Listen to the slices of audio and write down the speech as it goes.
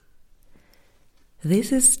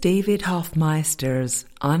This is David Hoffmeister's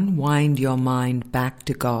Unwind Your Mind Back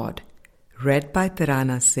to God, read by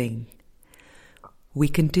Tarana Singh. We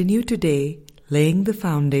continue today laying the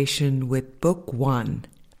foundation with Book 1.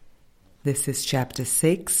 This is Chapter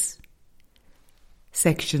 6,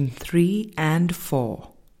 Section 3 and 4.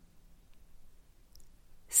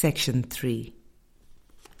 Section 3.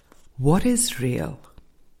 What is real?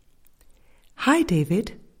 Hi,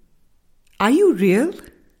 David. Are you real?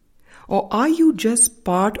 Or are you just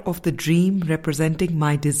part of the dream representing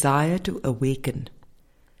my desire to awaken?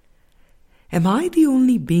 Am I the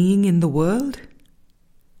only being in the world?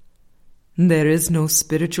 There is no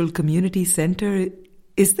spiritual community center,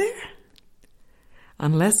 is there?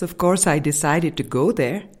 Unless, of course, I decided to go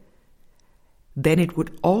there. Then it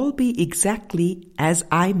would all be exactly as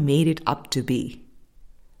I made it up to be.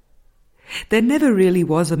 There never really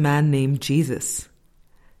was a man named Jesus.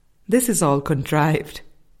 This is all contrived.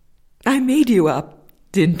 I made you up,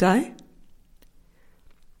 didn't I?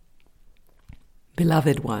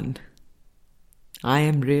 Beloved one, I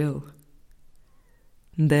am real.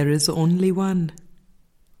 There is only one.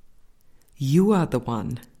 You are the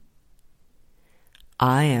one.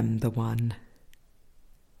 I am the one.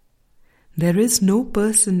 There is no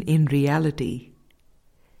person in reality,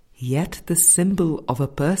 yet the symbol of a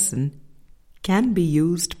person can be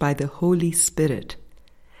used by the Holy Spirit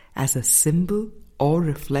as a symbol or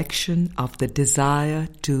reflection of the desire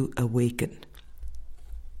to awaken.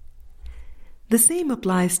 The same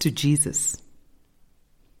applies to Jesus.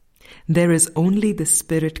 There is only the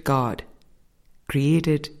Spirit God,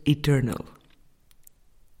 created eternal.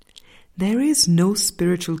 There is no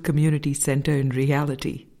spiritual community center in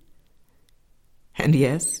reality. And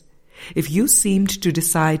yes, if you seemed to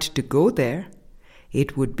decide to go there,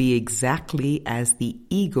 it would be exactly as the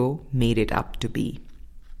ego made it up to be.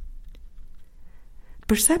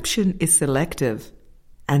 Perception is selective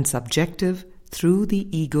and subjective through the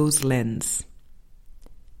ego's lens.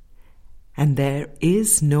 And there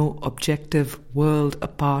is no objective world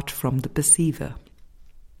apart from the perceiver.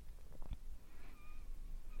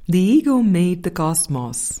 The ego made the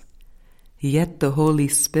cosmos, yet the Holy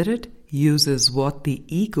Spirit uses what the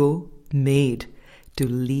ego made to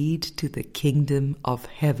lead to the kingdom of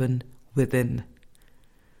heaven within.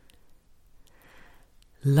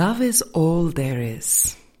 Love is all there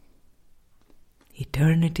is.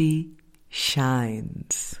 Eternity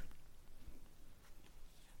shines.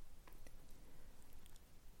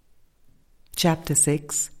 Chapter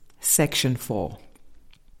 6, Section 4.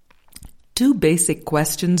 2 basic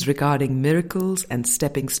questions regarding miracles and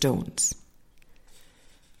stepping stones.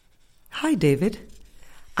 Hi, David.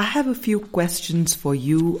 I have a few questions for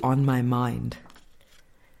you on my mind.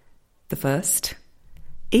 The first,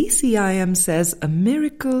 ACIM says a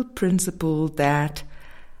miracle principle that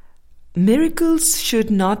miracles should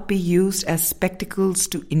not be used as spectacles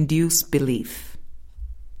to induce belief.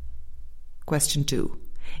 Question 2.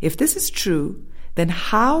 If this is true, then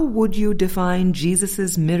how would you define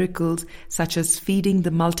Jesus' miracles such as feeding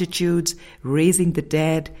the multitudes, raising the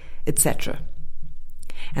dead, etc.?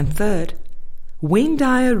 And third, Wayne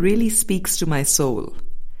Dyer really speaks to my soul.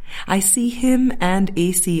 I see him and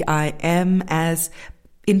ACIM as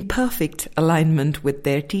in perfect alignment with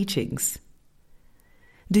their teachings.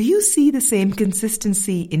 Do you see the same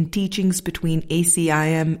consistency in teachings between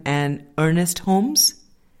ACIM and Ernest Holmes?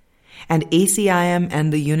 And ACIM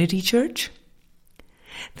and the Unity Church?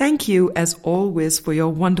 Thank you, as always, for your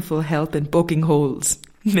wonderful help in poking holes,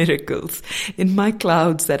 miracles, in my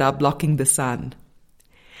clouds that are blocking the sun.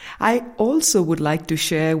 I also would like to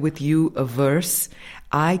share with you a verse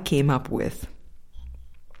I came up with.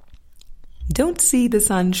 Don't see the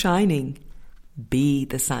sun shining, be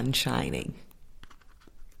the sun shining.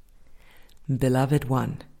 Beloved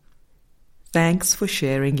one, thanks for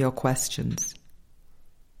sharing your questions.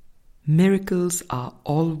 Miracles are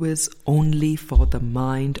always only for the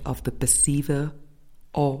mind of the perceiver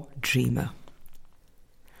or dreamer.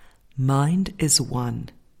 Mind is one,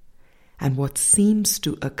 and what seems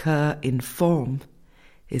to occur in form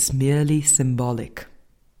is merely symbolic.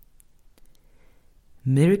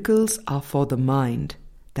 Miracles are for the mind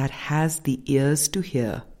that has the ears to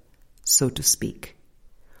hear, so to speak,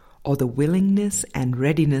 or the willingness and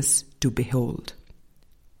readiness to behold.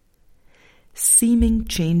 Seeming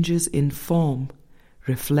changes in form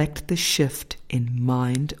reflect the shift in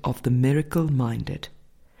mind of the miracle-minded,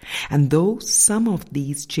 and though some of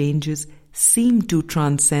these changes seem to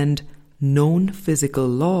transcend known physical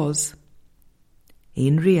laws,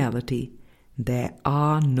 in reality, there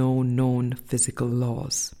are no known physical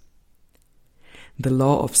laws. The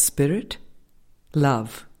law of spirit,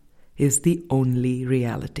 love, is the only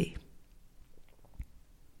reality.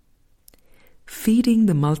 feeding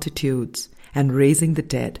the multitudes and raising the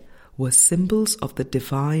dead were symbols of the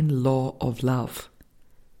divine law of love,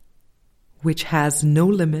 which has no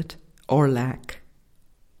limit or lack.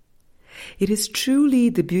 It is truly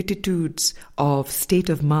the beatitudes of state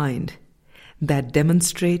of mind that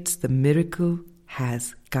demonstrates the miracle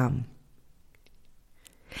has come.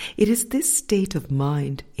 It is this state of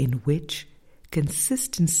mind in which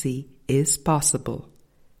consistency is possible,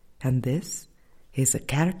 and this is a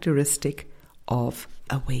characteristic of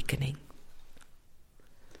awakening.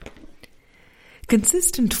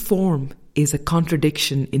 Consistent form is a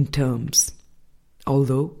contradiction in terms,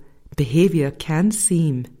 although behavior can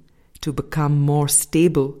seem to become more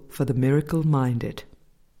stable for the miracle-minded.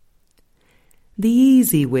 The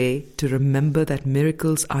easy way to remember that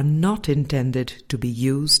miracles are not intended to be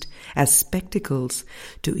used as spectacles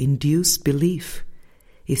to induce belief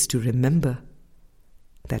is to remember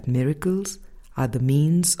that miracles are the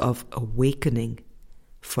means of awakening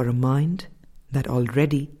for a mind that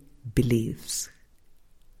already believes,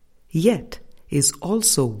 yet is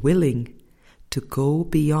also willing to go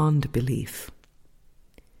beyond belief.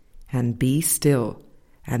 And be still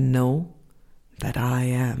and know that I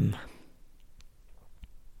am.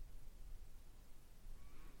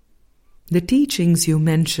 The teachings you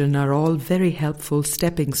mention are all very helpful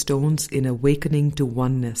stepping stones in awakening to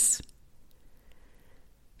oneness.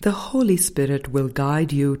 The Holy Spirit will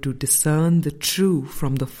guide you to discern the true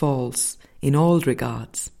from the false in all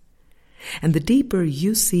regards. And the deeper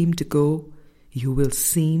you seem to go, you will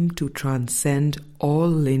seem to transcend all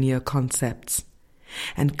linear concepts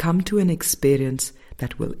and come to an experience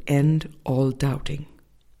that will end all doubting.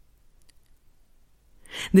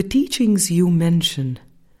 The teachings you mention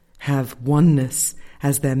have oneness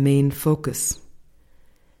as their main focus.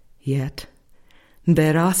 Yet,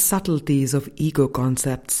 there are subtleties of ego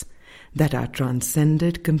concepts that are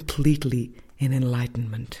transcended completely in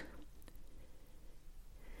enlightenment.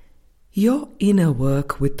 Your inner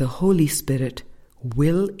work with the Holy Spirit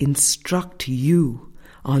will instruct you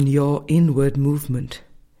on your inward movement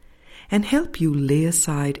and help you lay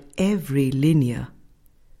aside every linear,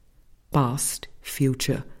 past,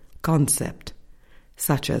 future concept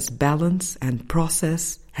such as balance and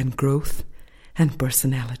process and growth and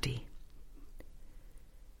personality.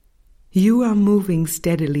 You are moving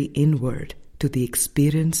steadily inward to the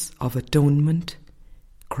experience of atonement,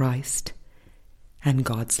 Christ, and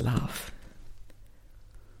God's love.